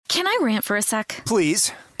Can I rant for a sec?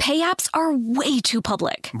 Please. Pay apps are way too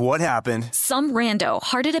public. What happened? Some rando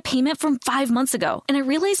hearted a payment from 5 months ago, and I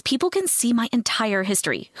realized people can see my entire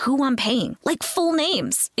history, who I'm paying, like full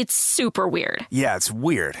names. It's super weird. Yeah, it's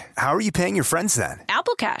weird. How are you paying your friends then?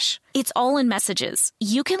 Apple Cash. It's all in messages.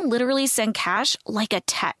 You can literally send cash like a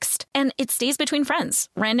text, and it stays between friends.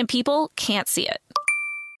 Random people can't see it.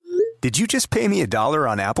 Did you just pay me $1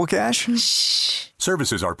 on Apple Cash? Shh.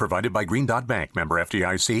 Services are provided by Green Dot Bank. Member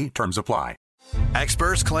FDIC. Terms apply.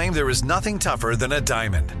 Experts claim there is nothing tougher than a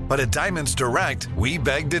diamond. But at Diamonds Direct, we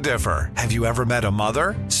beg to differ. Have you ever met a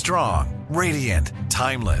mother? Strong, radiant,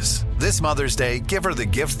 timeless. This Mother's Day, give her the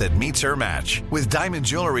gift that meets her match. With diamond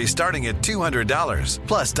jewelry starting at $200.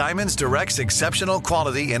 Plus Diamonds Direct's exceptional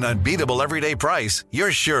quality and unbeatable everyday price,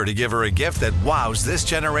 you're sure to give her a gift that wows this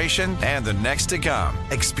generation and the next to come.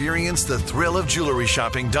 Experience the thrill of jewelry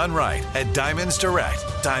shopping done right at Diamonds Direct.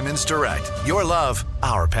 Diamonds Direct. Your love,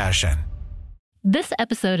 our passion. This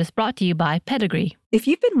episode is brought to you by Pedigree. If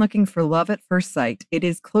you've been looking for love at first sight, it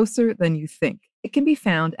is closer than you think. It can be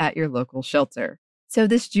found at your local shelter. So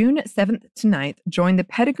this June 7th to 9th, join the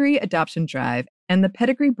Pedigree Adoption Drive, and the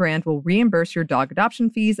Pedigree brand will reimburse your dog adoption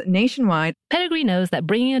fees nationwide. Pedigree knows that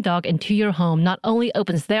bringing a dog into your home not only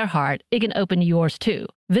opens their heart, it can open yours too.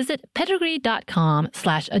 Visit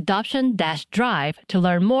pedigree.com/adoption-drive to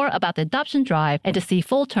learn more about the adoption drive and to see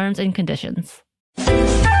full terms and conditions.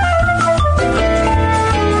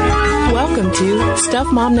 Welcome to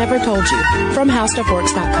Stuff Mom Never Told You from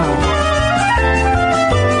HowStuffWorks.com.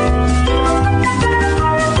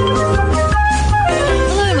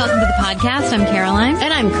 Hello and welcome to the podcast. I'm Caroline.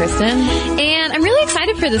 And I'm Kristen. And I'm really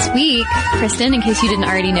excited for this week, Kristen, in case you didn't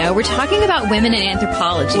already know. We're talking about women in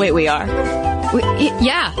anthropology. Wait, we are?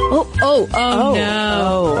 Yeah. Oh,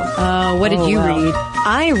 no. What did you read?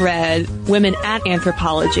 I read Women at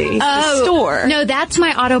Anthropology, the store. No, that's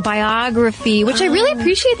my autobiography, which I really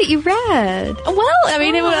appreciate that you read. Well, I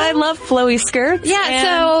mean, I love flowy skirts. Yeah,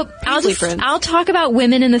 so I'll talk about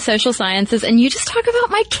women in the social sciences, and you just talk about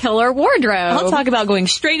my killer wardrobe. I'll talk about going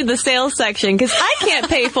straight to the sales section, because I can't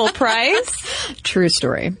pay full price. True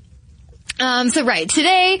story.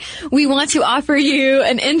 Today we want to offer you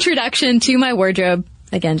an introduction to my wardrobe.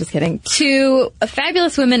 Again, just kidding. To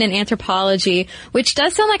fabulous women in anthropology, which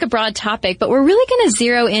does sound like a broad topic, but we're really going to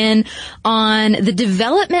zero in on the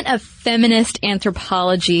development of feminist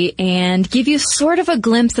anthropology and give you sort of a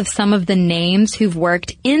glimpse of some of the names who've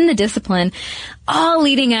worked in the discipline, all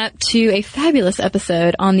leading up to a fabulous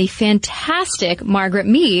episode on the fantastic Margaret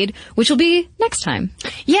Mead, which will be next time.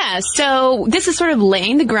 Yeah, so this is sort of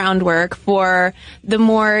laying the groundwork for the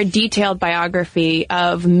more detailed biography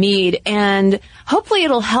of Mead, and hopefully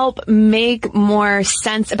it'll help make more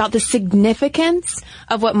sense about the significance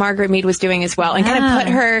of what Margaret Mead was doing as well, and kind of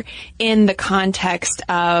put her in the context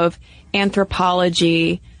of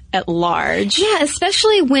anthropology at large. Yeah,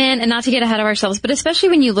 especially when, and not to get ahead of ourselves, but especially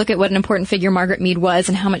when you look at what an important figure Margaret Mead was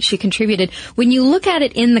and how much she contributed, when you look at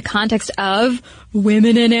it in the context of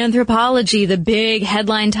women in anthropology, the big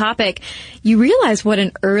headline topic, you realize what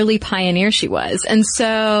an early pioneer she was. And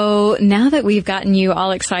so now that we've gotten you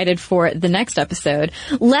all excited for the next episode,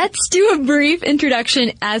 let's do a brief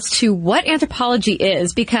introduction as to what anthropology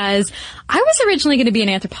is, because I was originally going to be an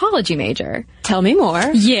anthropology major. Tell me more.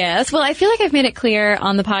 Yes. Well, I feel like I've made it clear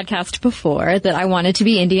on the podcast before that I wanted to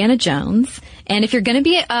be Indiana Jones. And if you're going to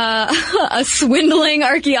be a swindling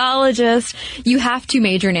archaeologist, you have to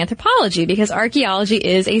major in anthropology, because archaeology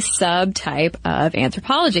is a subtype of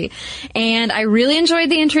anthropology. And I really enjoyed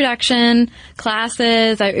the introduction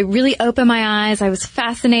classes. It really opened my eyes. I was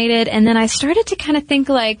fascinated. And then I started to kind of think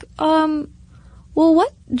like, well,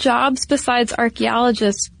 what jobs besides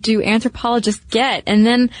archaeologists do anthropologists get? And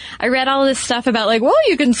then I read all this stuff about like, well,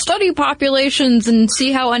 you can study populations and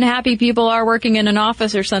see how unhappy people are working in an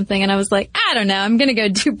office or something. And I was like, I don't know, I'm going to go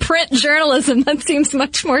do print journalism. That seems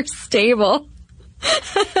much more stable.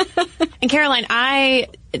 And Caroline, I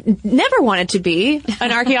never wanted to be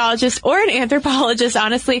an archaeologist or an anthropologist,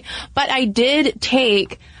 honestly, but I did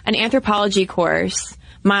take an anthropology course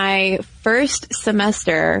my first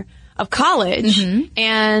semester of college,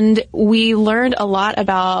 and we learned a lot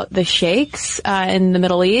about the sheikhs in the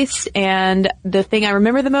Middle East. And the thing I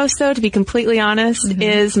remember the most, though, to be completely honest,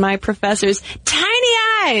 is my professor's tiny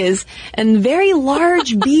eyes and very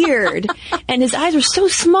large beard. And his eyes were so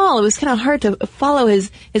small, it was kind of hard to follow his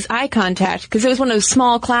eye contact, because it was one of those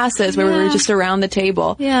small classes where we were just around the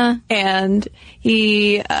table. Yeah. And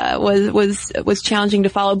he was challenging to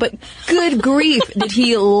follow. But good grief, did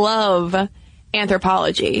he love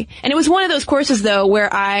anthropology. And it was one of those courses, though, where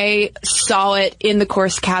I saw it in the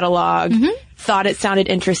course catalog thought it sounded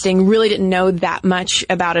interesting, really didn't know that much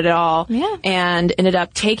about it at all, and ended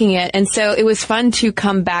up taking it. And so it was fun to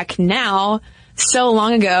come back now, so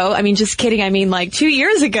long ago. I mean, just kidding. I mean, like 2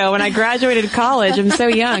 years ago when I graduated college. I'm so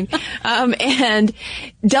young. And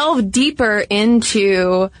delve deeper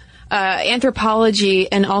into anthropology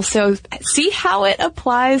and also see how it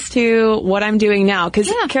applies to what I'm doing now.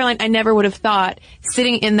 Because, Caroline, I never would have thought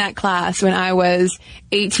sitting in that class when I was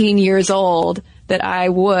 18 years old that I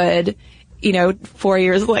would, 4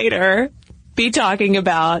 years later, be talking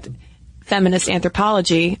about feminist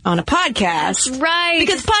anthropology on a podcast. Right.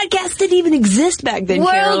 Because podcasts didn't even exist back then,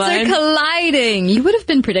 Worlds Caroline. are colliding. You would have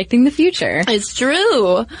been predicting the future. It's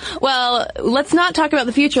true. Well, let's not talk about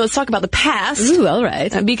the future. Let's talk about the past. Ooh, all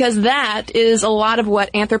right. Because that is a lot of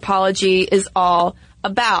what anthropology is all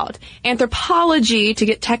about. Anthropology, to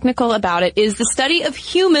get technical about it, is the study of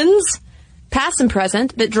humans, past and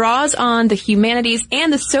present, that draws on the humanities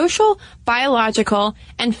and the social, biological,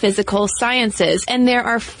 and physical sciences. And there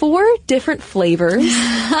are 4 different flavors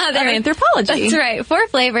of anthropology. That's right. 4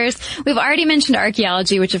 flavors. We've already mentioned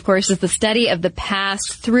archaeology, which of course is the study of the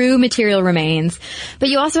past through material remains. But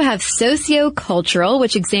you also have sociocultural,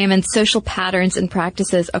 which examines social patterns and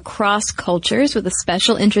practices across cultures with a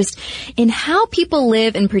special interest in how people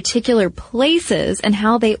live in particular places and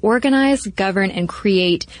how they organize, govern, and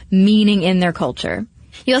create meaning in their culture.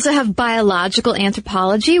 You also have biological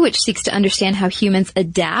anthropology, which seeks to understand how humans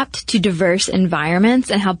adapt to diverse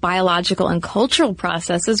environments and how biological and cultural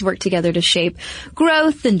processes work together to shape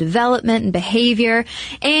growth and development and behavior.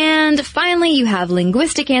 And finally, you have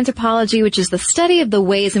linguistic anthropology, which is the study of the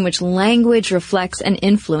ways in which language reflects and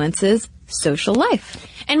influences social life.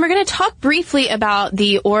 And we're going to talk briefly about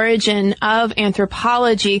the origin of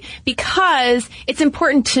anthropology because it's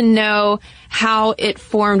important to know how it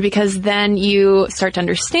formed, because then you start to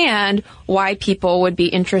understand why people would be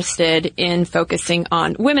interested in focusing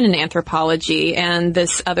on women in anthropology and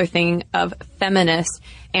this other thing of feminist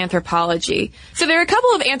anthropology. So there are a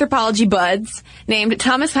couple of anthropology buds named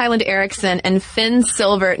Thomas Hyland Erickson and Finn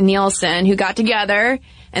Silver Nielsen who got together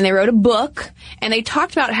and they wrote a book, and they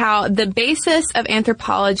talked about how the basis of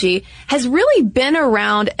anthropology has really been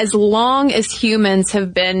around as long as humans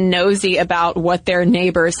have been nosy about what their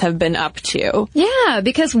neighbors have been up to. Yeah,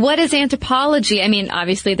 because what is anthropology? I mean,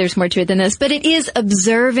 obviously there's more to it than this, but it is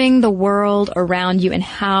observing the world around you and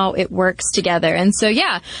how it works together. And so,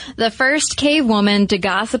 the first cave woman to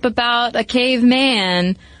gossip about a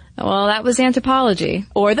caveman, well, that was anthropology.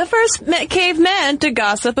 Or the first caveman to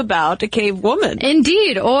gossip about a cave woman.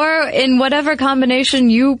 Indeed, or in whatever combination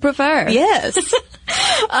you prefer. Yes.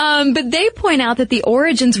 But they point out that the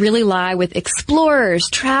origins really lie with explorers,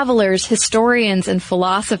 travelers, historians, and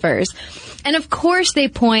philosophers. And of course they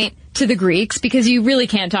point to the Greeks, because you really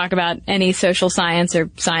can't talk about any social science or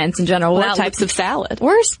science in general without types of salad.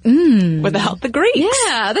 Without the Greeks.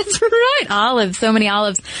 Yeah, that's right. Olives, so many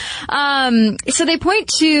olives. So they point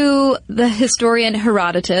to the historian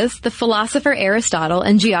Herodotus, the philosopher Aristotle,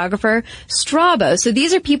 and geographer Strabo. So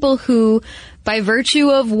these are people who, by virtue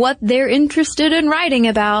of what they're interested in writing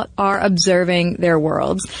about, are observing their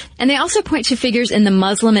worlds. And they also point to figures in the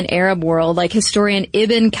Muslim and Arab world, like historian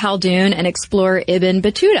Ibn Khaldun and explorer Ibn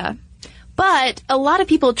Battuta. But a lot of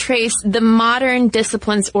people trace the modern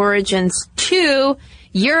discipline's origins to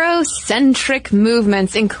Eurocentric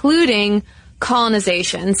movements, including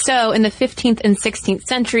colonization. So in the 15th and 16th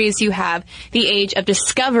centuries, you have the age of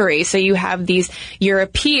discovery. So you have these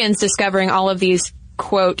Europeans discovering all of these,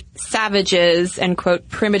 quote, savages and, quote,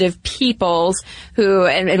 primitive peoples who,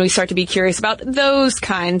 and we start to be curious about those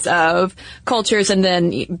kinds of cultures and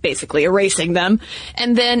then basically erasing them.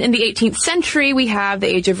 And then in the 18th century, we have the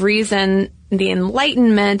Age of Reason, the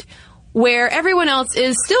Enlightenment, where everyone else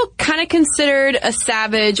is still kind of considered a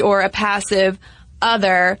savage or a passive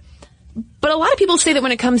other. But a lot of people say that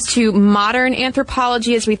when it comes to modern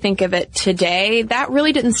anthropology as we think of it today, that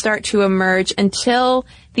really didn't start to emerge until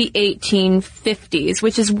the 1850s,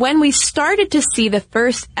 which is when we started to see the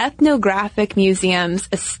first ethnographic museums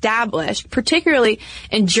established, particularly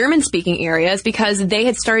in German-speaking areas, because they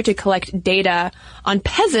had started to collect data on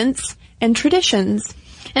peasants and traditions.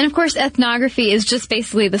 And of course, ethnography is just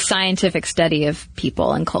basically the scientific study of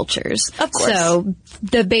people and cultures. Of course. So,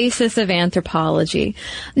 the basis of anthropology.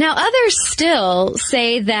 Now, others still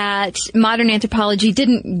say that modern anthropology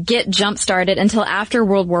didn't get jump-started until after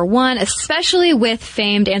World War I, especially with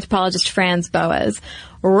famed anthropologist Franz Boas.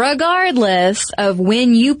 Regardless of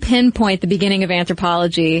when you pinpoint the beginning of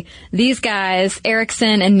anthropology, these guys,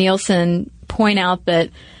 Erickson and Nielsen, point out that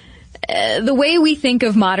the way we think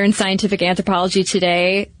of modern scientific anthropology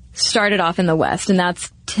today started off in the West, and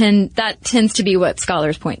that's tends to be what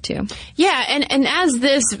scholars point to. Yeah, and as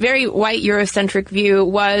this very white Eurocentric view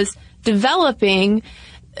was developing,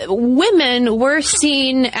 women were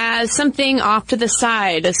seen as something off to the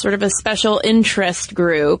side, as sort of a special interest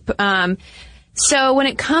group. So when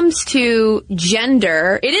it comes to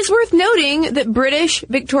gender, it is worth noting that British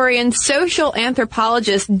Victorian social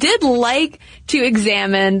anthropologists did like to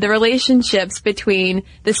examine the relationships between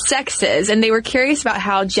the sexes, and they were curious about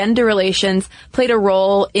how gender relations played a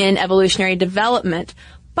role in evolutionary development.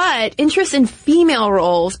 But interest in female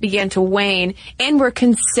roles began to wane and were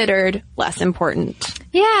considered less important.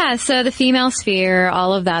 Yeah, so the female sphere,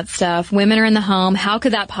 all of that stuff. Women are in the home. How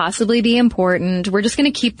could that possibly be important? We're just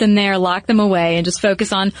going to keep them there, lock them away, and just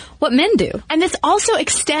focus on what men do. And this also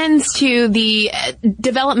extends to the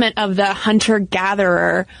development of the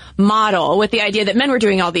hunter-gatherer model, with the idea that men were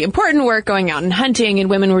doing all the important work, going out and hunting, and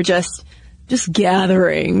women were just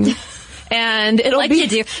gathering. And it'll like be you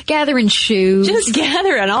do, gathering shoes. Just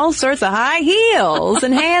gathering all sorts of high heels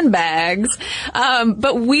and handbags.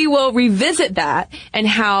 But we will revisit that and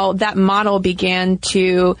how that model began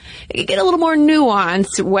to get a little more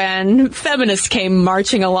nuanced when feminists came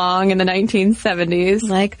marching along in the 1970s.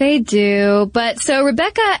 Like they do. But so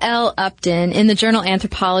Rebecca L. Upton in the journal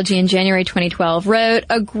Anthropology in January 2012 wrote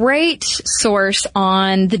a great source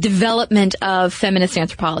on the development of feminist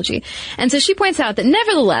anthropology. And so she points out that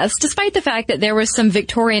nevertheless, despite the fact that there was some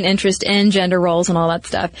Victorian interest in gender roles and all that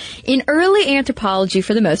stuff, in early anthropology,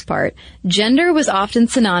 for the most part, gender was often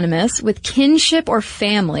synonymous with kinship or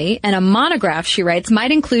family, and a monograph, she writes,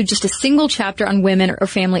 might include just a single chapter on women or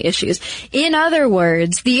family issues. In other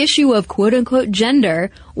words, the issue of quote-unquote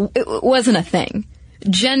gender wasn't a thing.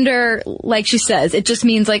 Gender, like she says, it just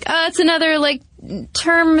means like, it's another, like,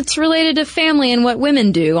 term. It's related to family and what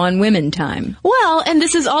women do on women time. Well, and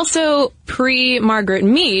this is also pre-Margaret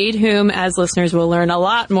Mead, whom, as listeners will learn a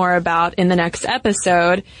lot more about in the next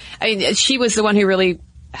episode. I mean, she was the one who really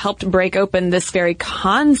helped break open this very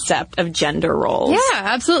concept of gender roles. Yeah,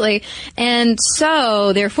 absolutely. And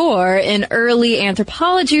so, therefore, in early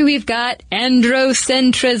anthropology, we've got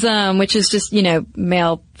androcentrism, which is just,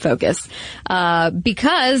 male focus.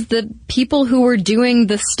 Because the people who were doing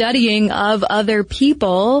the studying of other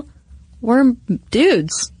people were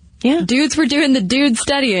dudes. Yeah. Dudes were doing the dude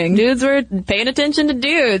studying. Dudes were paying attention to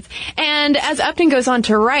dudes. And as Upton goes on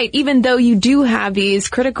to write, even though you do have these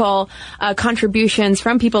critical contributions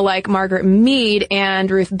from people like Margaret Mead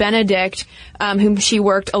and Ruth Benedict, whom she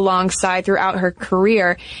worked alongside throughout her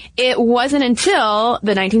career, it wasn't until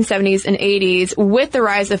the 1970s and 80s, with the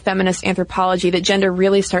rise of feminist anthropology, that gender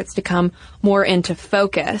really starts to come more into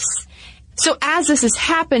focus. So as this is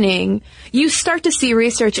happening, you start to see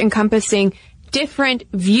research encompassing different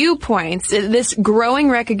viewpoints, this growing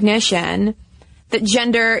recognition that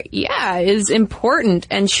gender, is important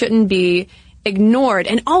and shouldn't be ignored.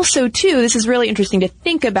 And also, too, this is really interesting to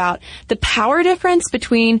think about the power difference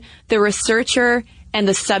between the researcher and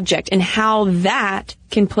the subject and how that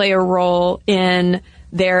can play a role in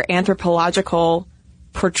their anthropological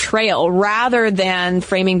portrayal. Rather than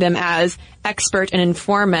framing them as expert and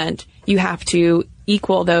informant, you have to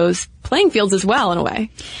equal those playing fields as well, in a way.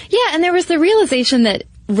 Yeah, and there was the realization that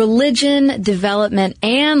religion, development,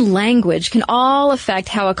 and language can all affect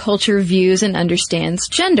how a culture views and understands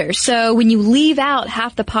gender. So when you leave out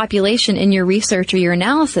half the population in your research or your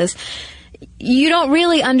analysis, you don't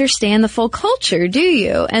really understand the full culture, do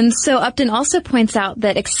you? And so Upton also points out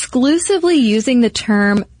that exclusively using the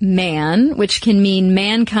term man, which can mean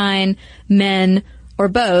mankind, men, or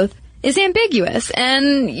both, is ambiguous,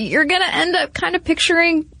 and you're going to end up kind of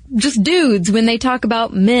picturing just dudes when they talk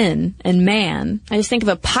about men and man. I just think of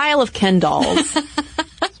a pile of Ken dolls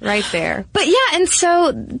right there. But yeah, and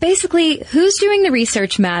so basically who's doing the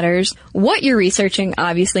research matters, what you're researching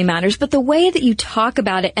obviously matters, but the way that you talk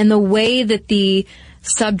about it and the way that the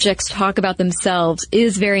subjects talk about themselves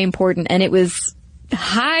is very important, and it was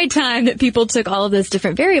high time that people took all of those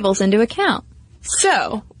different variables into account.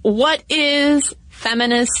 So, what is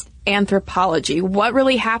feminist anthropology? What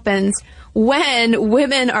really happens when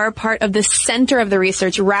women are a part of the center of the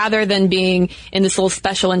research rather than being in this little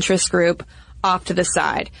special interest group off to the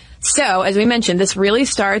side? So, as we mentioned, this really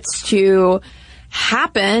starts to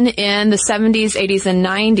happen in the 70s, 80s, and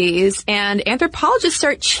 90s, and anthropologists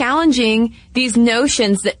start challenging these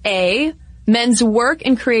notions that men's work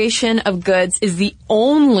and creation of goods is the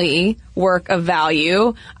only work of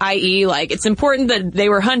value, i.e., like, it's important that they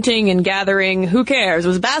were hunting and gathering, who cares? It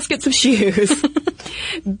was baskets of shoes.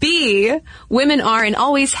 B, women are and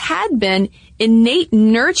always had been innate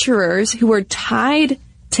nurturers who were tied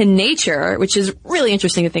to nature, which is really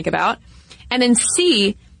interesting to think about. And then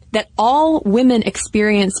C, that all women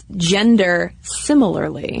experience gender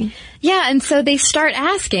similarly. Yeah, and so they start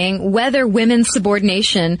asking whether women's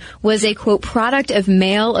subordination was a, quote, product of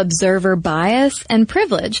male observer bias and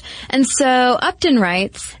privilege. And so Upton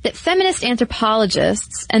writes that feminist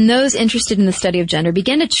anthropologists and those interested in the study of gender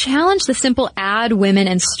began to challenge the simple add women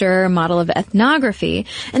and stir model of ethnography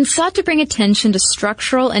and sought to bring attention to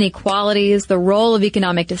structural inequalities, the role of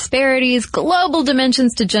economic disparities, global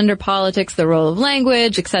dimensions to gender politics, the role of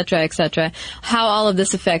language, etc., how all of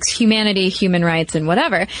this affects humanity, human rights, and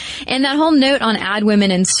whatever. And that whole note on add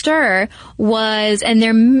women and stir was, and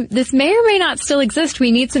this may or may not still exist.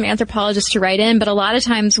 We need some anthropologists to write in, but a lot of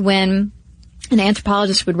times when an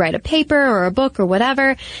anthropologist would write a paper or a book or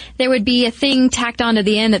whatever, there would be a thing tacked onto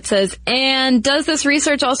the end that says, and does this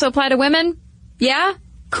research also apply to women? Yeah?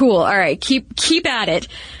 Cool. All right. Keep at it.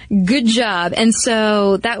 Good job. And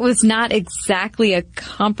so that was not exactly a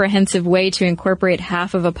comprehensive way to incorporate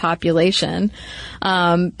half of a population.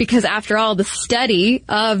 Because after all, the study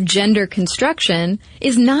of gender construction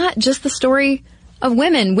is not just the story of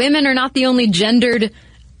women. Women are not the only gendered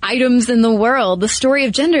items in the world. The story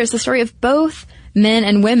of gender is the story of both men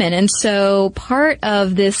and women. And so part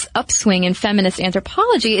of this upswing in feminist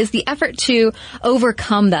anthropology is the effort to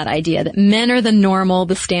overcome that idea that men are the normal,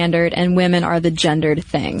 the standard, and women are the gendered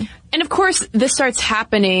thing. And of course, this starts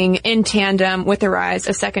happening in tandem with the rise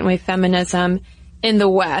of second wave feminism in the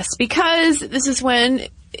West, because this is when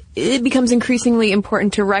it becomes increasingly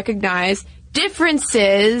important to recognize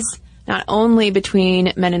differences not only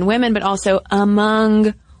between men and women, but also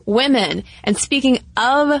among women. And speaking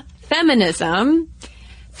of feminism,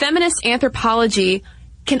 feminist anthropology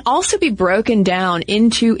can also be broken down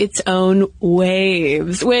into its own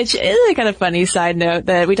waves, which is a kind of funny side note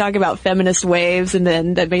that we talk about feminist waves, and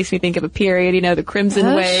then that makes me think of a period, the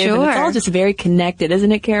Crimson Wave. Sure. And it's all just very connected, isn't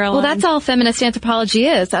it, Caroline? Well, that's all feminist anthropology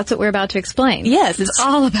is. That's what we're about to explain. Yes. It's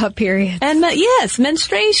all about periods. And yes,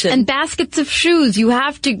 menstruation. And baskets of shoes. You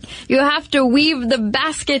have to weave the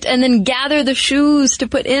basket and then gather the shoes to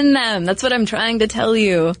put in them. That's what I'm trying to tell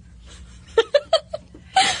you.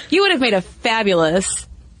 You would have made a fabulous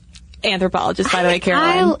anthropologist, by the way,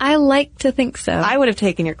 Caroline. I like to think so. I would have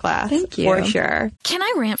taken your class. Thank you. For sure. Can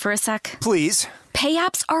I rant for a sec? Please. Pay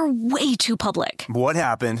apps are way too public. What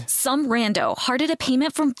happened? Some rando hearted a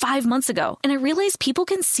payment from 5 months ago, and I realized people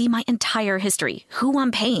can see my entire history, who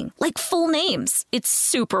I'm paying, like full names. It's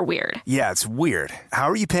super weird. Yeah, it's weird. How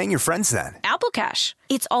are you paying your friends then? Apple Cash.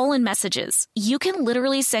 It's all in messages. You can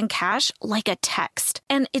literally send cash like a text,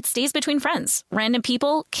 and it stays between friends. Random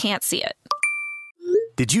people can't see it.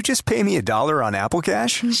 Did you just pay me $1 on Apple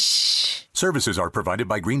Cash? Shh. Services are provided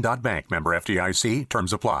by Green Dot Bank, member FDIC.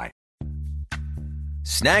 Terms apply.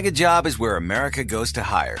 Snag a Job is where America goes to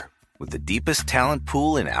hire, with the deepest talent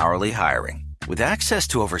pool in hourly hiring. With access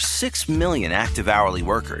to over 6 million active hourly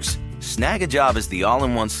workers, Snag a Job is the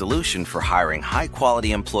all-in-one solution for hiring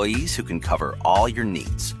high-quality employees who can cover all your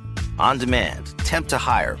needs. On demand, temp to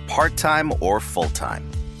hire, part-time or full-time.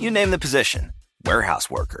 You name the position. Warehouse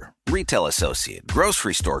worker, retail associate,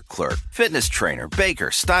 grocery store clerk, fitness trainer, baker,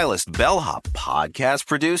 stylist, bellhop, podcast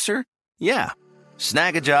producer. Yeah,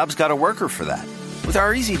 Snag a Job's got a worker for that. With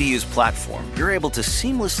our easy-to-use platform, you're able to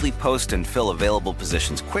seamlessly post and fill available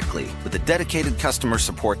positions quickly with a dedicated customer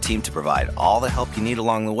support team to provide all the help you need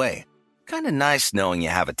along the way. Kind of nice knowing you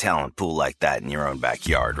have a talent pool like that in your own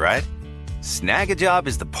backyard, right? Snag a Job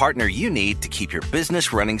is the partner you need to keep your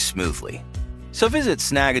business running smoothly. So visit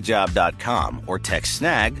snagajob.com or text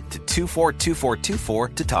snag to 242424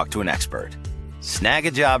 to talk to an expert.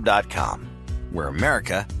 Snagajob.com, where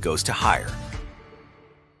America goes to hire.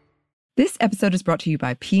 This episode is brought to you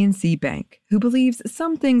by PNC Bank, who believes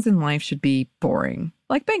some things in life should be boring,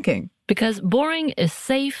 like banking. Because boring is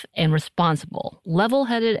safe and responsible,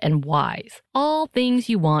 level-headed and wise. All things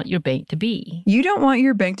you want your bank to be. You don't want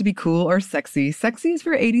your bank to be cool or sexy. Sexy is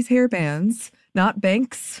for 80s hair bands, not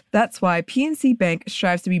banks. That's why PNC Bank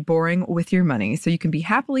strives to be boring with your money so you can be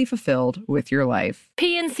happily fulfilled with your life.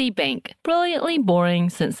 PNC Bank, brilliantly boring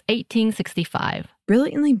since 1865.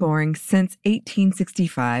 Brilliantly Boring Since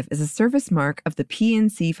 1865 is a service mark of the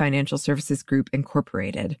PNC Financial Services Group,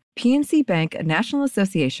 Incorporated. PNC Bank, a National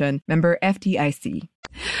Association, member FDIC.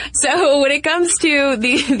 So when it comes to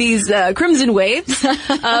these crimson waves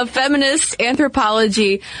of feminist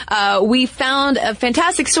anthropology, we found a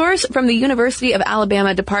fantastic source from the University of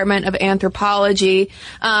Alabama Department of Anthropology.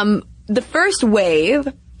 The first wave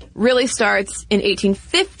really starts in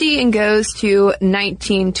 1850 and goes to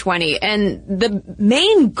 1920. And the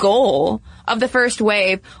main goal of the first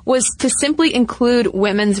wave was to simply include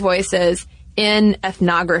women's voices in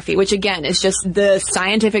ethnography, which again is just the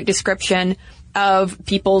scientific description of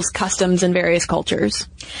people's customs and various cultures.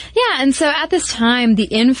 Yeah, and so at this time, the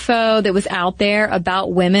info that was out there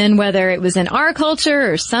about women, whether it was in our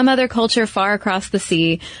culture or some other culture far across the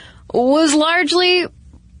sea, was largely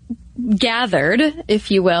gathered, if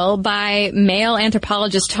you will, by male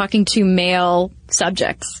anthropologists talking to male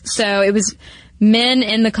subjects. So it was men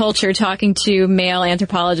in the culture talking to male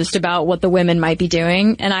anthropologists about what the women might be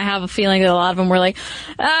doing. And I have a feeling that a lot of them were like,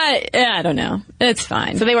 I don't know. It's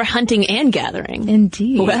fine. So they were hunting and gathering.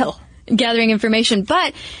 Indeed. Well, gathering information.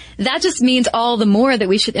 But that just means all the more that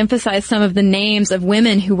we should emphasize some of the names of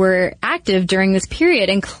women who were active during this period,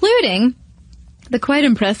 including the quite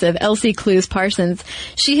impressive Elsie Clues Parsons.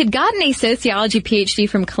 She had gotten a sociology PhD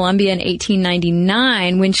from Columbia in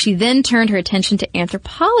 1899 when she then turned her attention to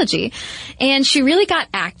anthropology. And she really got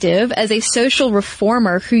active as a social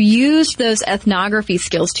reformer who used those ethnography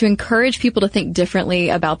skills to encourage people to think differently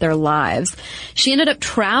about their lives. She ended up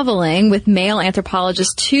traveling with male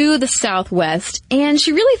anthropologists to the Southwest, and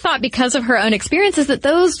she really thought, because of her own experiences, that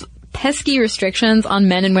those pesky restrictions on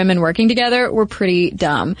men and women working together were pretty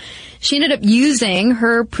dumb. She ended up using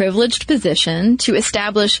her privileged position to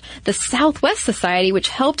establish the Southwest Society, which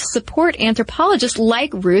helped support anthropologists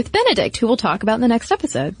like Ruth Benedict, who we'll talk about in the next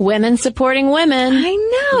episode. Women supporting women.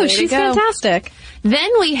 I know. She's fantastic. Then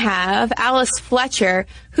we have Alice Fletcher,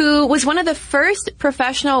 who was one of the first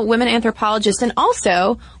professional women anthropologists and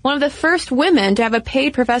also one of the first women to have a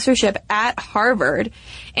paid professorship at Harvard.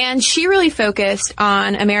 And she really focused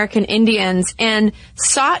on American Indians and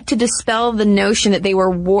sought to dispel the notion that they were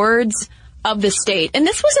wards of the state. And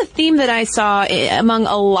this was a theme that I saw among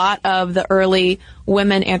a lot of the early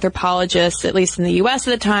women anthropologists, at least in the U.S.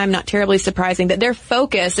 at the time, not terribly surprising, that their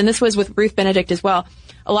focus, and this was with Ruth Benedict as well,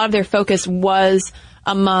 a lot of their focus was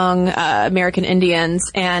among American Indians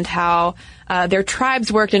and how their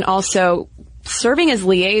tribes worked, and also serving as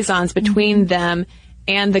liaisons between them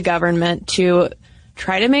and the government to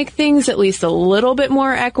try to make things at least a little bit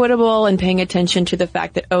more equitable, and paying attention to the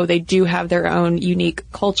fact that, they do have their own unique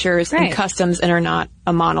cultures and customs and are not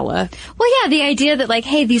a monolith. Well, yeah, the idea that, like,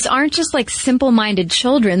 hey, these aren't just like simple-minded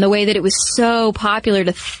children, the way that it was so popular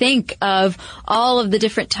to think of all of the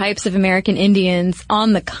different types of American Indians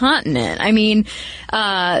on the continent. I mean,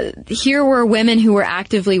 here were women who were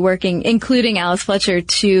actively working, including Alice Fletcher,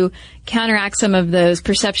 to counteract some of those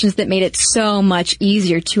perceptions that made it so much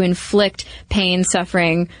easier to inflict pain,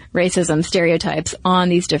 suffering, racism, stereotypes on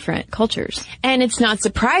these different cultures. And it's not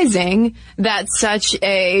surprising that such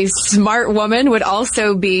a smart woman would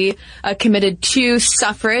also be committed to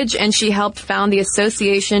suffrage, and she helped found the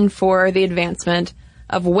Association for the Advancement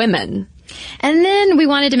of Women. And then we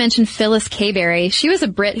wanted to mention Phyllis Cayberry. She was a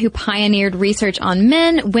Brit who pioneered research on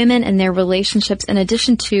men, women, and their relationships in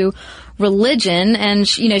addition to religion. And,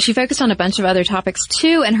 she focused on a bunch of other topics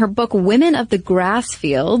too. And her book, Women of the Grass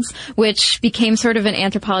Fields, which became sort of an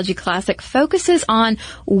anthropology classic, focuses on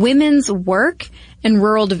women's work and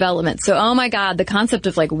rural development. So, oh my God, the concept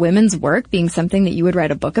of like women's work being something that you would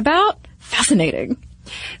write a book about? Fascinating.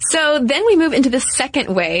 So then we move into the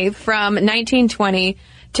second wave from 1920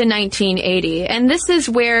 to 1980. And this is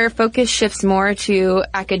where focus shifts more to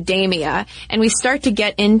academia. And we start to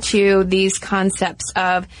get into these concepts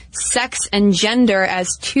of sex and gender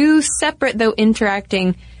as two separate, though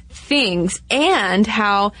interacting things, and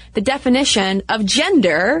how the definition of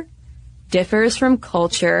gender differs from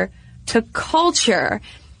culture to culture.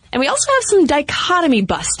 And we also have some dichotomy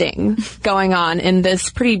busting going on in this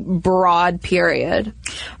pretty broad period.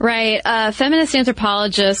 Right. Feminist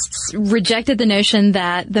anthropologists rejected the notion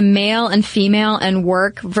that the male and female and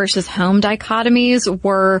work versus home dichotomies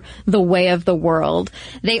were the way of the world.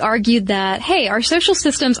 They argued that, hey, our social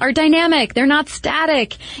systems are dynamic. They're not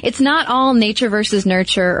static. It's not all nature versus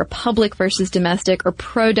nurture, or public versus domestic, or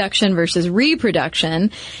production versus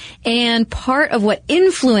reproduction. And part of what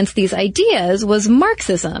influenced these ideas was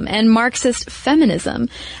Marxism and Marxist feminism.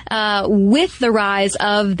 With the rise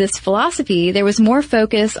of this philosophy, there was more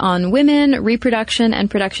focus on women, reproduction,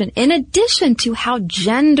 and production, in addition to how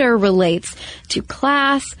gender relates to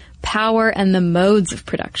class, power, and the modes of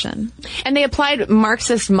production. And they applied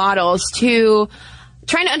Marxist models to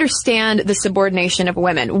trying to understand the subordination of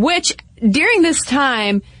women, which during this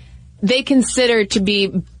time they considered to be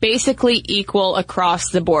basically equal across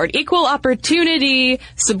the board. Equal opportunity,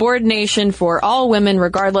 subordination for all women,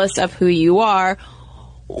 regardless of who you are.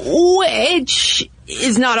 which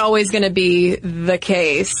is not always going to be the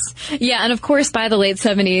case. Yeah, and of course, by the late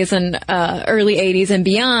 70s and early 80s and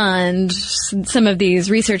beyond, some of these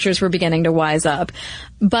researchers were beginning to wise up.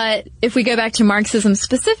 But if we go back to Marxism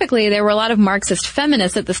specifically, there were a lot of Marxist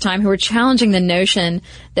feminists at this time who were challenging the notion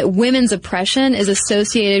that women's oppression is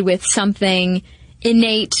associated with something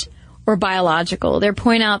innate or biological. They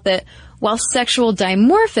point out that while sexual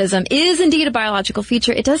dimorphism is indeed a biological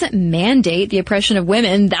feature, it doesn't mandate the oppression of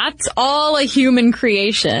women. That's all a human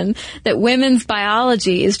creation. That women's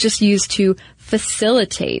biology is just used to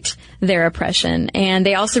facilitate their oppression. And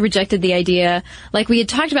they also rejected the idea, like we had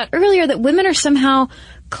talked about earlier, that women are somehow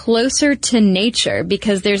closer to nature,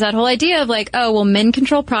 because there's that whole idea of like, oh, well, men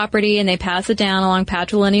control property and they pass it down along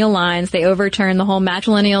patrilineal lines. They overturn the whole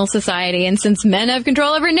matrilineal society. And since men have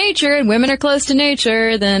control over nature and women are close to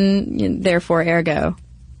nature, then therefore ergo.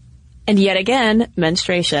 And yet again,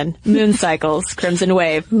 menstruation, moon cycles, crimson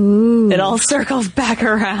wave. Ooh. It all circles back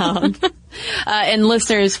around. And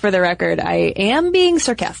listeners, for the record, I am being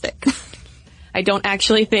sarcastic. I don't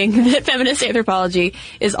actually think that feminist anthropology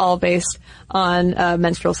is all based on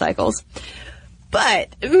menstrual cycles.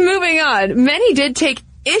 But moving on, many did take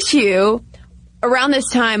issue around this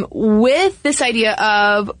time with this idea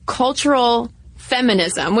of cultural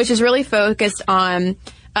feminism, which is really focused on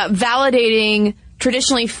validating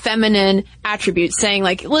traditionally feminine attributes, saying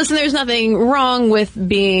like, listen, there's nothing wrong with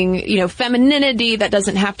being, femininity. That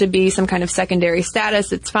doesn't have to be some kind of secondary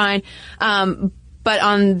status. It's fine. But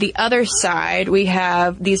on the other side, we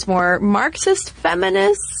have these more Marxist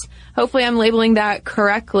feminists, hopefully I'm labeling that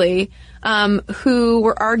correctly, who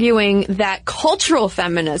were arguing that cultural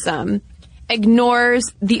feminism ignores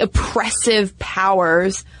the oppressive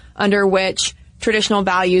powers under which traditional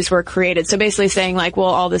values were created. So basically saying like, well,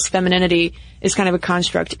 all this femininity is kind of a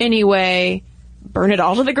construct anyway. Burn it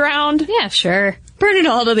all to the ground? Yeah, sure. Burn it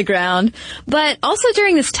all to the ground. But also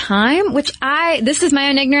during this time, this is my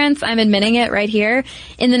own ignorance, I'm admitting it right here.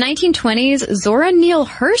 In the 1920s, Zora Neale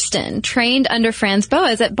Hurston trained under Franz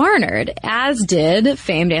Boas at Barnard, as did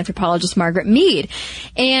famed anthropologist Margaret Mead.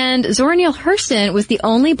 And Zora Neale Hurston was the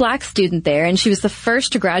only black student there, and she was the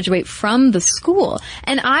first to graduate from the school.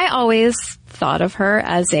 And I always thought of her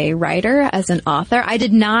as a writer, as an author. I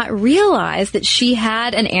did not realize that she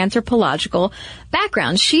had an anthropological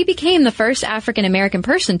background. She became the first African American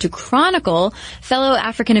person to chronicle fellow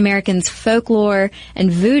African Americans' folklore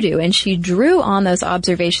and voodoo, and she drew on those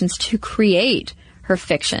observations to create her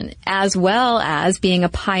fiction, as well as being a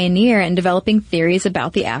pioneer in developing theories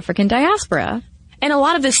about the African diaspora. And a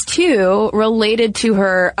lot of this, too, related to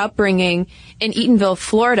her upbringing in Eatonville,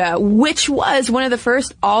 Florida, which was one of the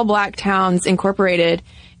first all-black towns incorporated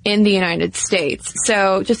in the United States.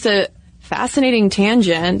 So just a fascinating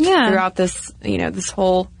tangent throughout this, this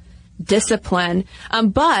whole discipline.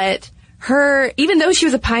 But even though she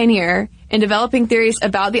was a pioneer in developing theories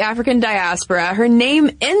about the African diaspora, her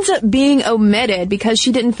name ends up being omitted because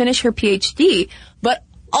she didn't finish her PhD, but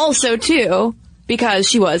also, too, because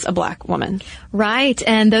she was a black woman. Right.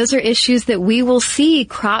 And those are issues that we will see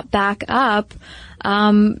crop back up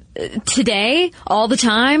today, all the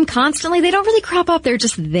time, constantly. They don't really crop up. They're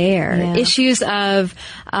just there. Yeah. Issues of,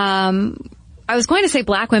 I was going to say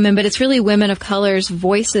black women, but it's really women of color's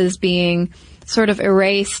voices being sort of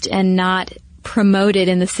erased and not promoted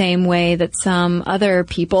in the same way that some other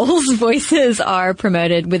people's voices are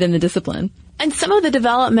promoted within the discipline. And some of the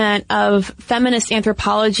development of feminist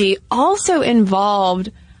anthropology also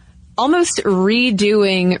involved almost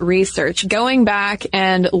redoing research, going back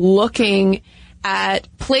and looking at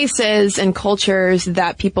places and cultures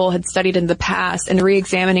that people had studied in the past and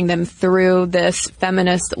re-examining them through this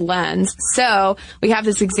feminist lens. So we have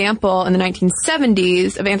this example in the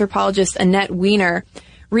 1970s of anthropologist Annette Weiner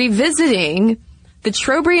revisiting the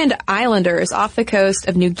Trobriand Islanders off the coast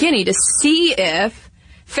of New Guinea to see if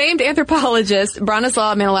famed anthropologist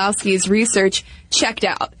Bronislaw Malinowski's research checked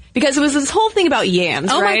out. Because it was this whole thing about yams,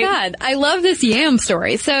 right? Oh my God. I love this yam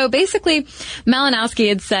story. So basically, Malinowski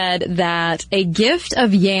had said that a gift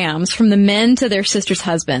of yams from the men to their sisters'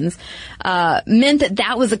 husbands meant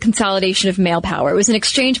that was a consolidation of male power. It was an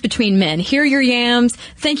exchange between men. Here are your yams.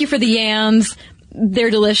 Thank you for the yams. They're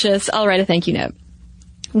delicious. I'll write a thank you note.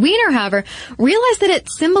 Weiner, however, realized that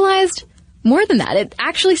it symbolized more than that. It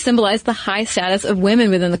actually symbolized the high status of women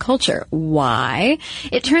within the culture. Why?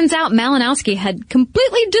 It turns out Malinowski had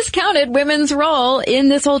completely discounted women's role in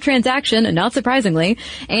this whole transaction, not surprisingly,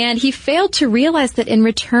 and he failed to realize that in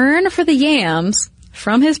return for the yams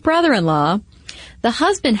from his brother-in-law, the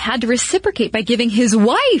husband had to reciprocate by giving his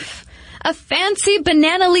wife a fancy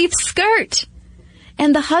banana leaf skirt.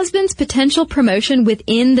 And the husband's potential promotion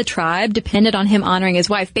within the tribe depended on him honoring his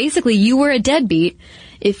wife. Basically, you were a deadbeat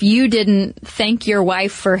if you didn't thank your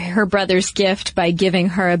wife for her brother's gift by giving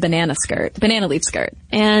her a banana leaf skirt.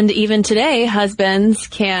 And even today, husbands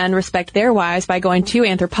can respect their wives by going to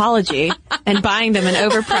Anthropologie and buying them an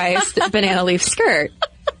overpriced banana leaf skirt.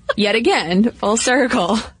 Yet again, full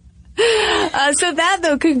circle. So that,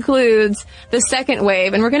 though, concludes the second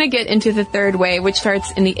wave, and we're going to get into the third wave, which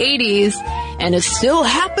starts in the 80s and is still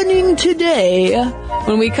happening today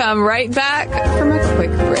when we come right back from a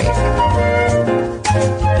quick break.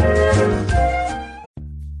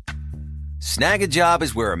 Snag-a-Job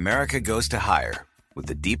is where America goes to hire, with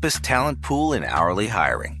the deepest talent pool in hourly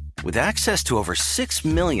hiring. With access to over 6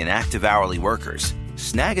 million active hourly workers,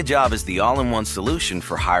 Snag-a-Job is the all-in-one solution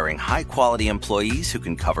for hiring high-quality employees who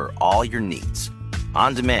can cover all your needs.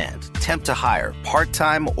 On demand, temp to hire,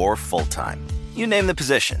 part-time or full-time. You name the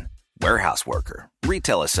position. Warehouse worker,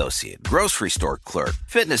 retail associate, grocery store clerk,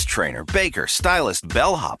 fitness trainer, baker, stylist,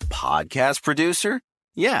 bellhop, podcast producer.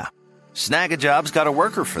 Yeah, Snag-a-Job's got a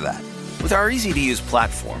worker for that. With our easy-to-use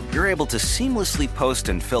platform, you're able to seamlessly post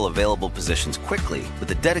and fill available positions quickly with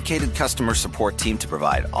a dedicated customer support team to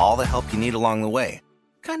provide all the help you need along the way.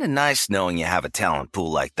 Kind of nice knowing you have a talent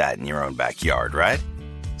pool like that in your own backyard, right?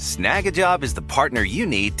 Snag-a-Job is the partner you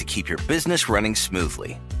need to keep your business running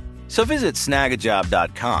smoothly. So visit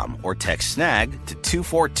snagajob.com or text SNAG to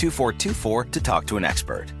 242424 to talk to an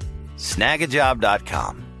expert.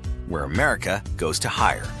 Snagajob.com, where America goes to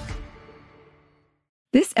hire.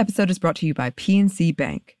 This episode is brought to you by PNC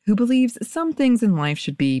Bank, who believes some things in life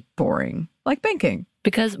should be boring, like banking.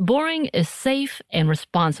 Because boring is safe and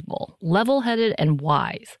responsible, level-headed and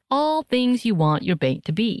wise. All things you want your bank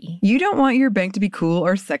to be. You don't want your bank to be cool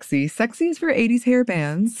or sexy. Sexy is for 80s hair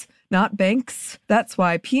bands, not banks. That's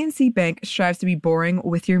why PNC Bank strives to be boring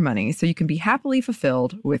with your money so you can be happily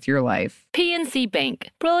fulfilled with your life. PNC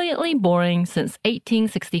Bank, brilliantly boring since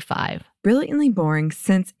 1865. Brilliantly Boring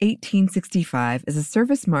Since 1865 is a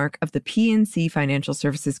service mark of the PNC Financial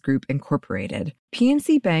Services Group, Incorporated.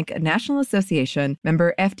 PNC Bank, a National Association,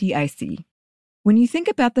 member FDIC. When you think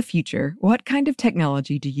about the future, what kind of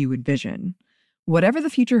technology do you envision? Whatever the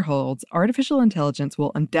future holds, artificial intelligence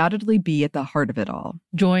will undoubtedly be at the heart of it all.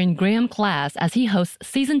 Join Graham Class as he hosts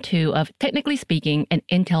Season 2 of Technically Speaking, an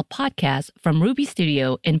Intel podcast from Ruby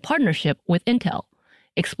Studio in partnership with Intel.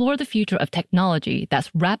 Explore the future of technology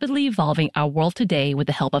that's rapidly evolving our world today with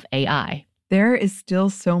the help of AI. There is still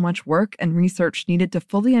so much work and research needed to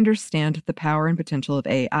fully understand the power and potential of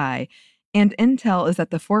AI, and Intel is at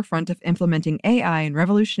the forefront of implementing AI and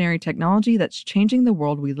revolutionary technology that's changing the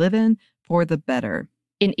world we live in for the better.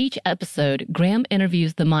 In each episode, Graham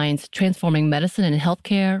interviews the minds transforming medicine and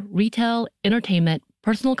healthcare, retail, entertainment,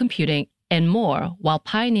 personal computing, and more while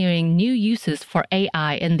pioneering new uses for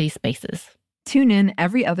AI in these spaces. Tune in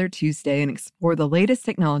every other Tuesday and explore the latest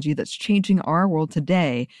technology that's changing our world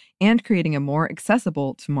today and creating a more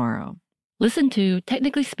accessible tomorrow. Listen to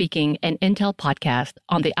Technically Speaking, an Intel podcast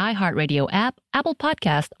on the iHeartRadio app, Apple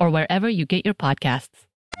Podcast, or wherever you get your podcasts.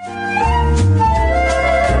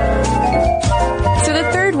 So the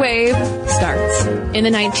third wave starts in the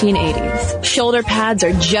 1980s. Shoulder pads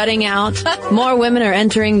are jutting out. More women are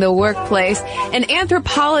entering the workplace. And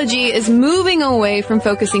anthropology is moving away from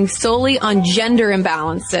focusing solely on gender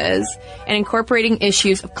imbalances and incorporating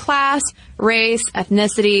issues of class, race,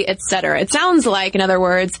 ethnicity, etc. It sounds like, in other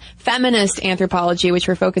words, feminist anthropology, which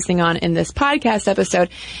we're focusing on in this podcast episode,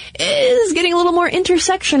 is getting a little more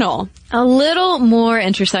intersectional. A little more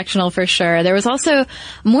intersectional for sure. There was also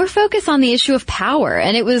more focus on the issue of power,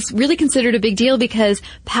 and it was really considered a big deal because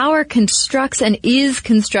power constructs and is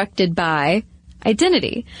constructed by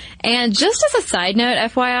identity. And just as a side note,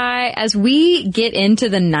 FYI, as we get into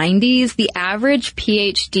the 90s, the average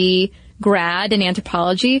PhD grad in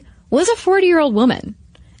anthropology was a 40-year-old woman,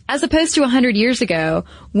 as opposed to 100 years ago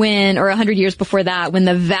or 100 years before that, when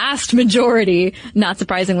the vast majority, not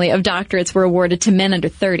surprisingly, of doctorates were awarded to men under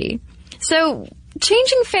 30. So,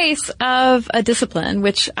 changing face of a discipline,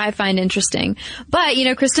 which I find interesting. But,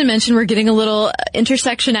 Kristen mentioned we're getting a little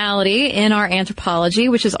intersectionality in our anthropology,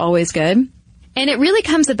 which is always good. And it really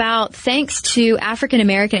comes about thanks to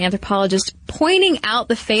African-American anthropologists pointing out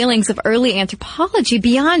the failings of early anthropology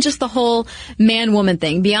beyond just the whole man-woman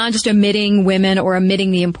thing, beyond just omitting women or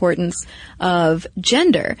omitting the importance of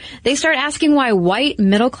gender. They start asking why white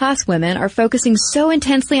middle-class women are focusing so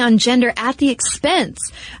intensely on gender at the expense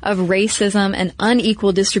of racism and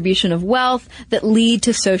unequal distribution of wealth that lead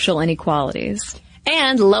to social inequalities.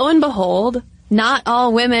 And lo and behold, not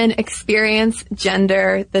all women experience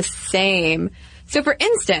gender the same. So for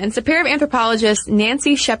instance, a pair of anthropologists,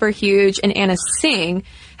 Nancy Scheper-Huge and Anna Singh,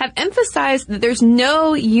 have emphasized that there's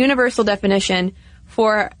no universal definition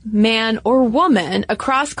for man or woman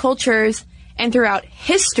across cultures and throughout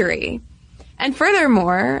history. And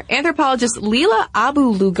furthermore, anthropologist Leila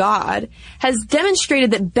Abu-Lughod has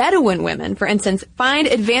demonstrated that Bedouin women, for instance, find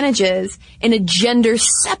advantages in a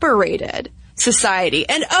gender-separated society.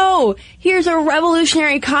 And here's a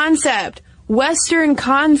revolutionary concept. Western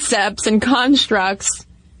concepts and constructs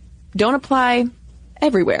don't apply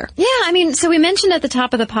everywhere. Yeah, I mean, so we mentioned at the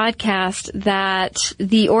top of the podcast that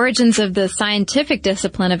the origins of the scientific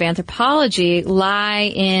discipline of anthropology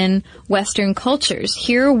lie in Western cultures.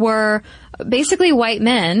 Here were basically white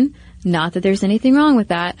men, not that there's anything wrong with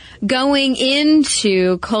that, going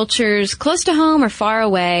into cultures close to home or far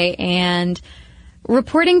away and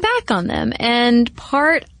reporting back on them. And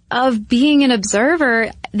part of being an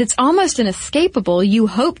observer that's almost inescapable, you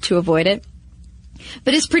hope to avoid it,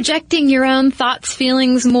 but is projecting your own thoughts,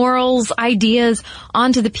 feelings, morals, ideas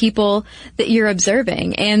onto the people that you're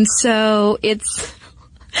observing. And so it's,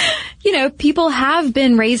 people have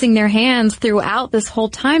been raising their hands throughout this whole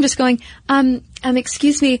time, just going,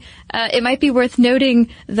 excuse me, it might be worth noting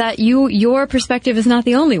that your perspective is not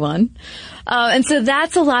the only one. And so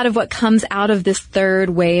that's a lot of what comes out of this third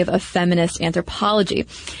wave of feminist anthropology.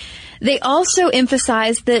 They also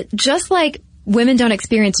emphasize that just like women don't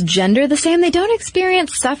experience gender the same, they don't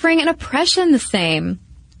experience suffering and oppression the same.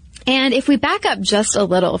 And if we back up just a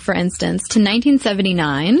little, for instance, to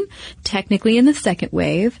 1979, technically in the second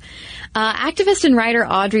wave, activist and writer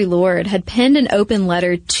Audre Lorde had penned an open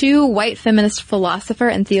letter to white feminist philosopher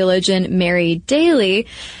and theologian Mary Daly,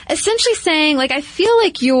 essentially saying, I feel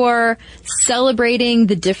like you're celebrating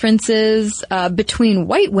the differences between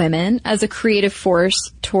white women as a creative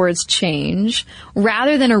force towards change,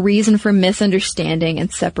 rather than a reason for misunderstanding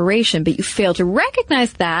and separation. But you fail to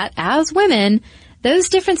recognize that, as women, those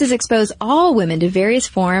differences expose all women to various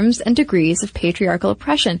forms and degrees of patriarchal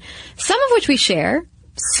oppression, some of which we share,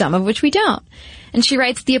 some of which we don't. And she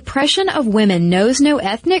writes, the oppression of women knows no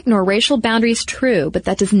ethnic nor racial boundaries true, but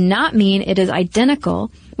that does not mean it is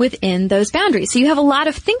identical within those boundaries. So you have a lot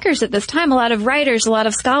of thinkers at this time, a lot of writers, a lot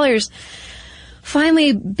of scholars,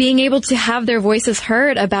 finally being able to have their voices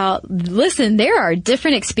heard about, listen, there are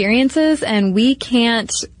different experiences and we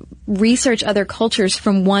can't research other cultures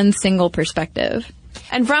from one single perspective.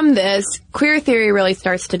 And from this, queer theory really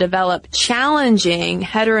starts to develop, challenging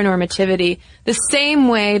heteronormativity the same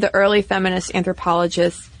way the early feminist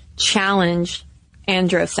anthropologists challenged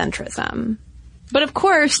androcentrism. But of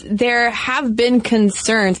course, there have been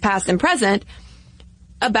concerns, past and present,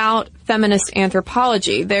 about feminist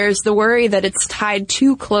anthropology. There's the worry that it's tied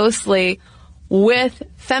too closely with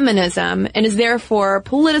feminism and is therefore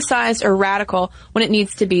politicized or radical when it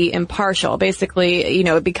needs to be impartial. Basically,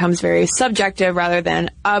 it becomes very subjective rather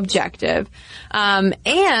than objective.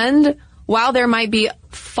 And while there might be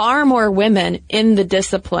far more women in the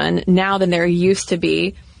discipline now than there used to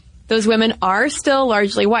be, those women are still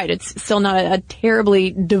largely white. It's still not a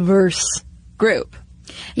terribly diverse group.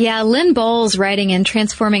 Yeah, Lynn Bowles, writing in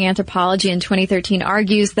Transforming Anthropology in 2013,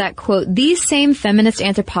 argues that, quote, these same feminist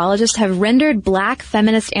anthropologists have rendered black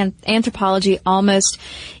feminist anthropology almost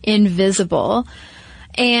invisible.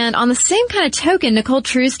 And on the same kind of token, Nicole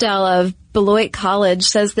Truesdell of Beloit College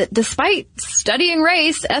says that despite studying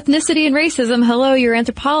race, ethnicity, and racism, hello, you're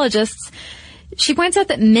anthropologists, she points out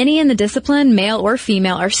that many in the discipline, male or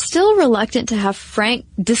female, are still reluctant to have frank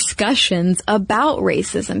discussions about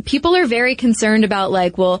racism. People are very concerned about,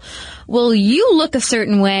 well, you look a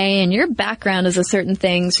certain way and your background is a certain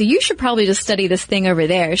thing, so you should probably just study this thing over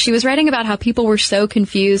there. She was writing about how people were so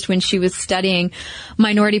confused when she was studying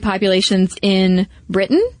minority populations in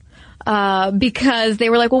Britain, because they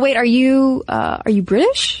were like, well, wait, are you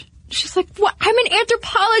British? She's like, what? I'm an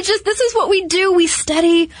anthropologist. This is what we do. We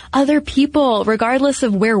study other people, regardless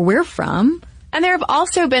of where we're from. And there have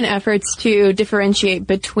also been efforts to differentiate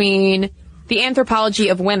between the anthropology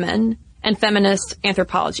of women and feminist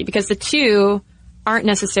anthropology, because the two aren't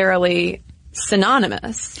necessarily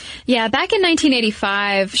synonymous. Yeah, back in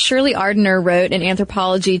 1985, Shirley Ardener wrote in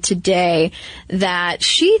Anthropology Today that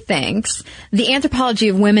she thinks the anthropology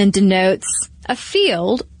of women denotes a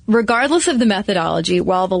field regardless of the methodology,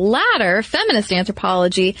 while the latter, feminist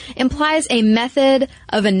anthropology, implies a method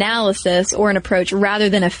of analysis or an approach rather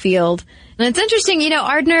than a field. And it's interesting,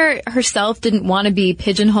 Ardener herself didn't want to be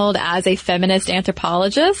pigeonholed as a feminist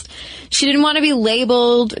anthropologist. She didn't want to be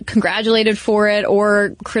labeled, congratulated for it,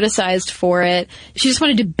 or criticized for it. She just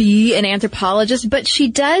wanted to be an anthropologist, but she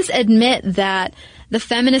does admit that the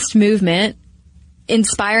feminist movement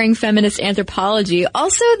inspiring feminist anthropology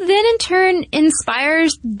also then in turn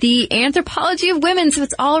inspires the anthropology of women. So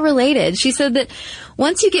it's all related. She said that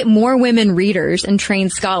once you get more women readers and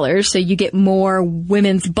trained scholars, so you get more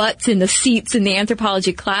women's butts in the seats in the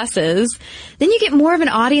anthropology classes, then you get more of an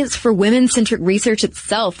audience for women-centric research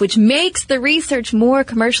itself, which makes the research more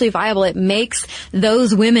commercially viable. It makes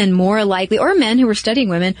those women more likely, or men who are studying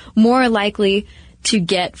women, more likely to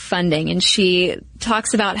get funding. And she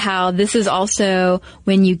talks about how this is also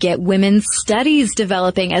when you get women's studies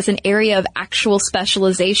developing as an area of actual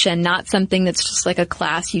specialization, not something that's just like a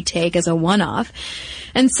class you take as a one-off.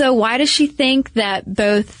 And so why does she think that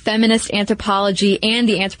both feminist anthropology and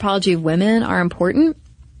the anthropology of women are important?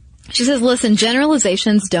 She says, listen,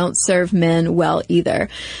 generalizations don't serve men well either.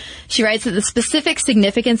 She writes that the specific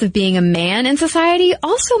significance of being a man in society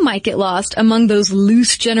also might get lost among those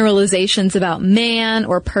loose generalizations about man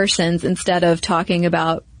or persons instead of talking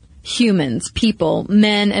about humans, people,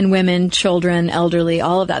 men and women, children, elderly,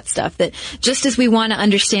 all of that stuff. That just as we want to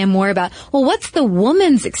understand more about, well, what's the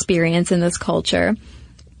woman's experience in this culture?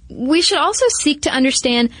 We should also seek to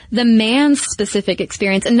understand the man's specific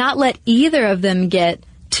experience and not let either of them get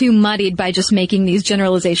too muddied by just making these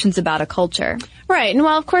generalizations about a culture. Right. And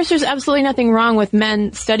while, of course, there's absolutely nothing wrong with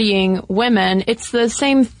men studying women, it's the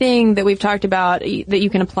same thing that we've talked about that you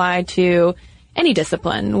can apply to any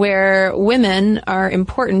discipline, where women are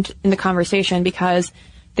important in the conversation because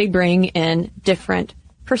they bring in different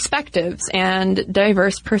perspectives, and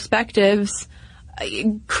diverse perspectives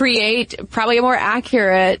create probably a more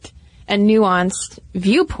accurate and nuanced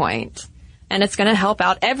viewpoint. And it's going to help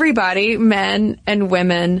out everybody, men and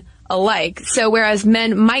women alike. So whereas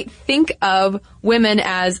men might think of women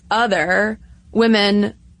as other,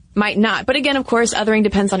 women might not. But again, of course, othering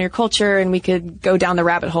depends on your culture, and we could go down the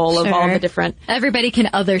rabbit hole of all the different... Everybody can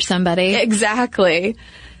other somebody. Exactly.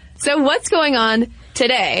 So what's going on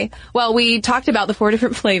today? Well, we talked about the 4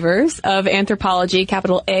 different flavors of anthropology,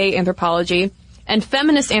 capital A anthropology, and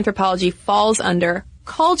feminist anthropology falls under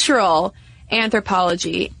cultural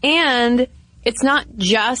anthropology. And it's not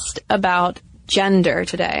just about gender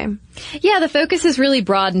today. Yeah, the focus is really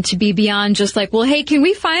broadened to be beyond just like, well, hey, can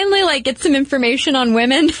we finally get some information on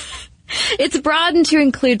women? It's broadened to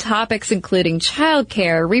include topics including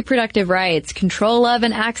childcare, reproductive rights, control of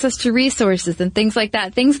and access to resources, and things like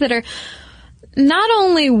that. Things that are not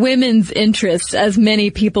only women's interests, as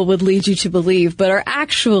many people would lead you to believe, but are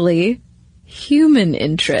actually human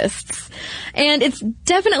interests. And it's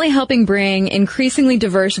definitely helping bring increasingly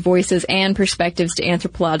diverse voices and perspectives to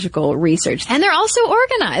anthropological research. And they're also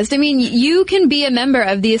organized. I mean, you can be a member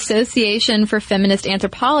of the Association for Feminist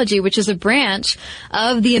Anthropology, which is a branch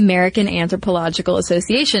of the American Anthropological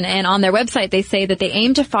Association. And on their website, they say that they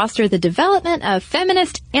aim to foster the development of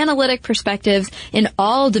feminist analytic perspectives in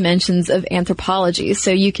all dimensions of anthropology.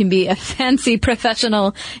 So you can be a fancy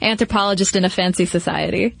professional anthropologist in a fancy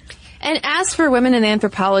society. And as for women in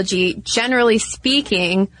anthropology, generally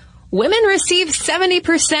speaking, women receive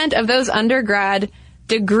 70% of those undergrad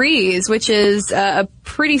degrees, which is a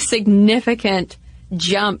pretty significant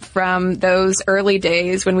jump from those early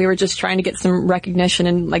days when we were just trying to get some recognition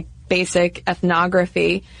in basic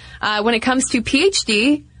ethnography. When it comes to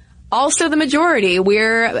PhD, also the majority.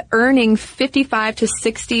 We're earning 55 to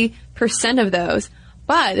 60% of those.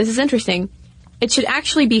 But this is interesting. It should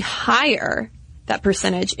actually be higher, that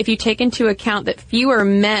percentage, if you take into account that fewer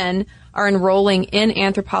men are enrolling in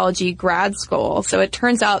anthropology grad school. So it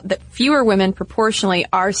turns out that fewer women proportionally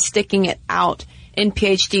are sticking it out in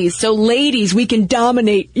PhDs. So ladies, we can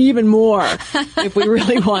dominate even more if we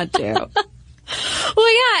really want to.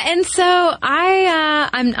 Well, yeah, and so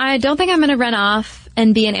I don't think I'm going to run off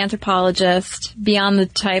and be an anthropologist beyond the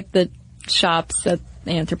type that shops at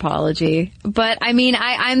anthropology. But I mean,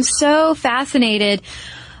 I'm so fascinated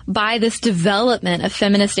by this development of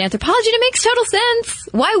feminist anthropology. And it makes total sense.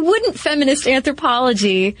 Why wouldn't feminist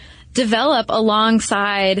anthropology develop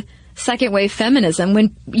alongside second wave feminism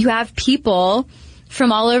when you have people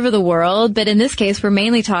from all over the world, but in this case, we're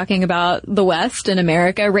mainly talking about the West and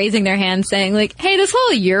America, raising their hands saying hey, this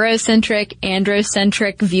whole Eurocentric,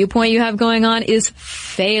 androcentric viewpoint you have going on is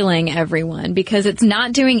failing everyone because it's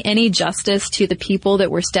not doing any justice to the people that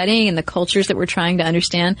we're studying and the cultures that we're trying to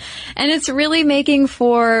understand. And it's really making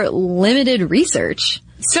for limited research.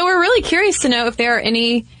 So we're really curious to know if there are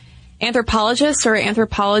any anthropologists or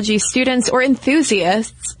anthropology students or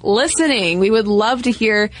enthusiasts listening. We would love to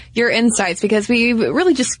hear your insights because we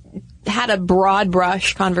really just had a broad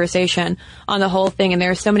brush conversation on the whole thing, and there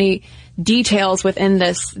are so many details within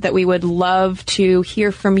this that we would love to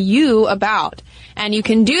hear from you about. And you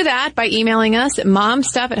can do that by emailing us at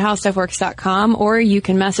momstuff@howstuffworks.com, or you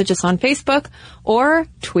can message us on Facebook or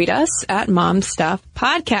tweet us at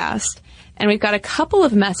momstuffpodcast. And we've got a couple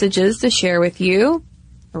of messages to share with you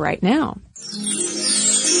right now.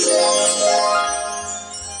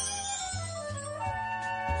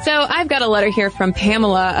 So I've got a letter here from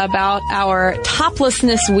Pamela about our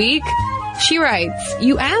toplessness week. She writes,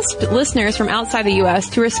 you asked listeners from outside the U.S.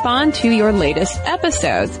 to respond to your latest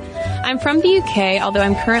episodes. I'm from the UK, although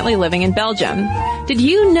I'm currently living in Belgium. Did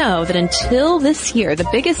you know that until this year, the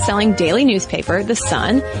biggest selling daily newspaper, The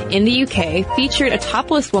Sun, in the UK, featured a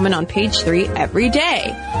topless woman on page 3 every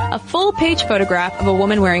day? A full-page photograph of a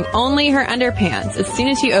woman wearing only her underpants as soon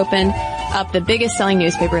as you opened up the biggest selling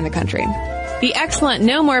newspaper in the country. The excellent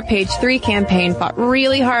No More Page 3 campaign fought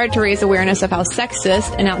really hard to raise awareness of how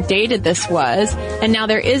sexist and outdated this was, and now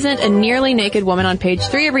there isn't a nearly naked woman on page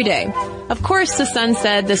 3 every day. Of course, The Sun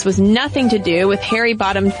said this was nothing to do with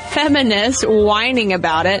hairy-bottomed feminists whining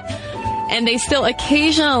about it, and they still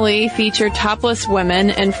occasionally feature topless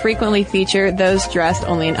women and frequently feature those dressed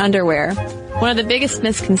only in underwear. One of the biggest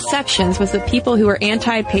misconceptions was that people who were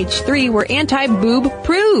anti-page 3 were anti-boob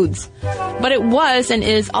prudes. But it was and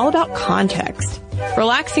is all about context.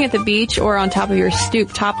 Relaxing at the beach or on top of your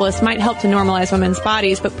stoop topless might help to normalize women's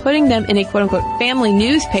bodies, but putting them in a quote-unquote family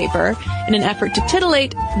newspaper in an effort to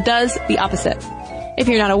titillate does the opposite. If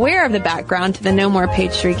you're not aware of the background to the No More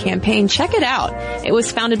Page 3 campaign, check it out. It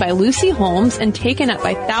was founded by Lucy Holmes and taken up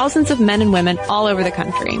by thousands of men and women all over the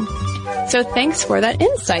country. So thanks for that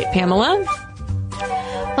insight, Pamela.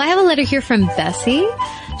 Well, I have a letter here from Bessie.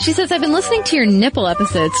 She says, I've been listening to your nipple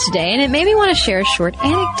episodes today, and it made me want to share a short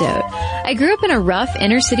anecdote. I grew up in a rough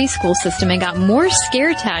inner-city school system and got more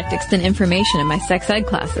scare tactics than information in my sex ed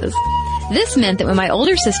classes. This meant that when my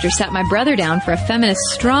older sister sat my brother down for a feminist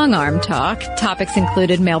strong-arm talk, topics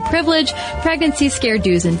included male privilege, pregnancy scare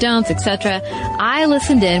do's and don'ts, etc., I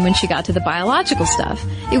listened in when she got to the biological stuff.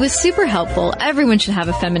 It was super helpful. Everyone should have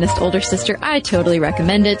a feminist older sister. I totally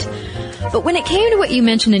recommend it. But when it came to what you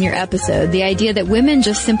mentioned in your episode, the idea that women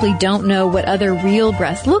just simply don't know what other real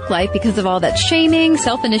breasts look like because of all that shaming,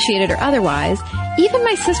 self-initiated or otherwise, even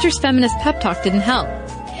my sister's feminist pep talk didn't help.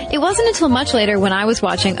 It wasn't until much later when I was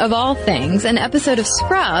watching, of all things, an episode of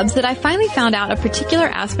Scrubs that I finally found out a particular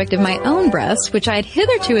aspect of my own breast, which I had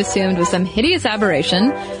hitherto assumed was some hideous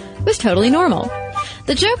aberration, was totally normal.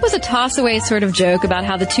 The joke was a toss-away sort of joke about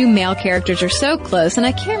how the two male characters are so close, and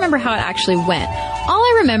I can't remember how it actually went. All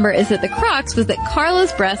I remember is that the crux was that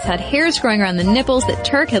Carla's breasts had hairs growing around the nipples that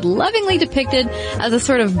Turk had lovingly depicted as a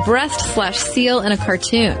sort of breast/seal in a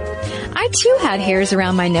cartoon. I too had hairs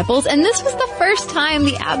around my nipples, and this was the first time,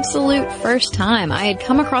 the absolute first time, I had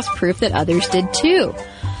come across proof that others did too.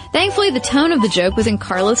 Thankfully, the tone of the joke was in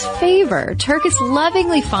Carla's favor. Turk is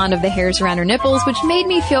lovingly fond of the hairs around her nipples, which made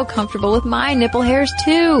me feel comfortable with my nipple hairs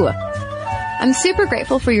too. I'm super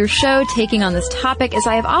grateful for your show taking on this topic, as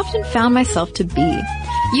I have often found myself to be.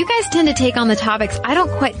 You guys tend to take on the topics I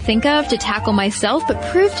don't quite think of to tackle myself, but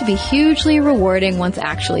prove to be hugely rewarding once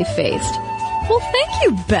actually faced. Well, thank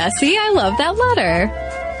you, Bessie. I love that letter.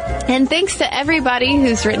 And thanks to everybody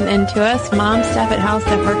who's written into us.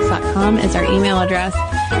 Momstuff@howstuffworks.com is our email address.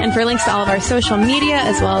 And for links to all of our social media,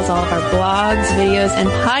 as well as all of our blogs, videos, and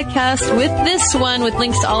podcasts, with this one, with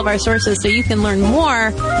links to all of our sources, so you can learn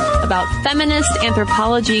more about feminist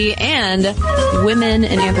anthropology and women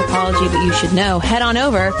in anthropology that you should know, head on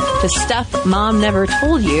over to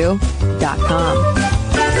StuffMomNeverToldYou.com.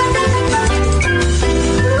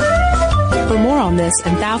 For more on this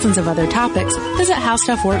and thousands of other topics, visit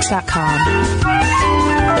HowStuffWorks.com.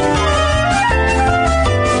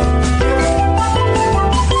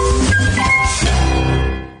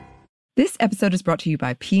 This episode is brought to you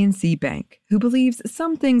by PNC Bank, who believes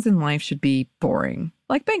some things in life should be boring,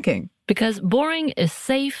 like banking. Because boring is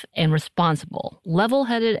safe and responsible,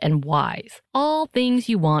 level-headed and wise. All things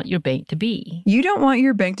you want your bank to be. You don't want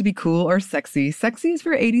your bank to be cool or sexy. Sexy is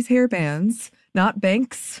for 80s hair bands, not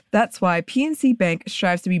banks. That's why PNC Bank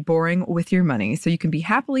strives to be boring with your money, so you can be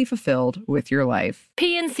happily fulfilled with your life.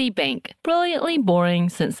 PNC Bank, brilliantly boring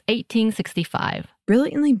since 1865.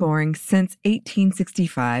 Brilliantly Boring Since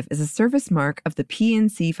 1865 is a service mark of the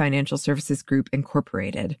PNC Financial Services Group,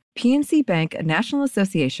 Incorporated. PNC Bank, a National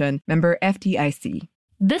Association, member FDIC.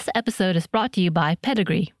 This episode is brought to you by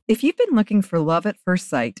Pedigree. If you've been looking for love at first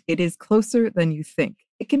sight, it is closer than you think.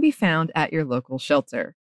 It can be found at your local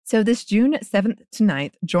shelter. So this June 7th to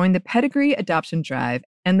 9th, join the Pedigree Adoption Drive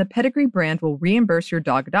and the Pedigree brand will reimburse your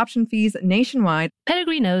dog adoption fees nationwide.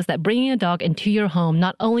 Pedigree knows that bringing a dog into your home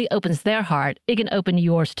not only opens their heart, it can open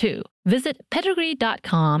yours too. Visit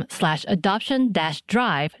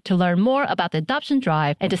pedigree.com/adoption-drive to learn more about the adoption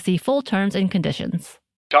drive and to see full terms and conditions.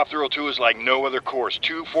 Top Thrill 2 is like no other course.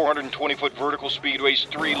 2 420-foot vertical speedways,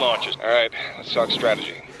 3 launches. All right, let's talk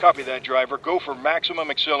strategy. Copy that, driver. Go for maximum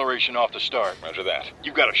acceleration off the start. Roger that.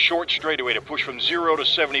 You've got a short straightaway to push from 0 to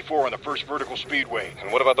 74 on the first vertical speedway.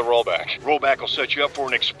 And what about the rollback? Rollback will set you up for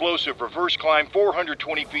an explosive reverse climb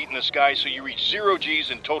 420 feet in the sky so you reach 0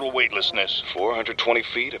 G's in total weightlessness. 420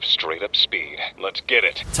 feet of straight-up speed. Let's get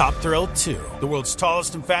it. Top Thrill 2, the world's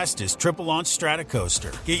tallest and fastest triple-launch strata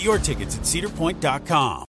coaster. Get your tickets at cedarpoint.com.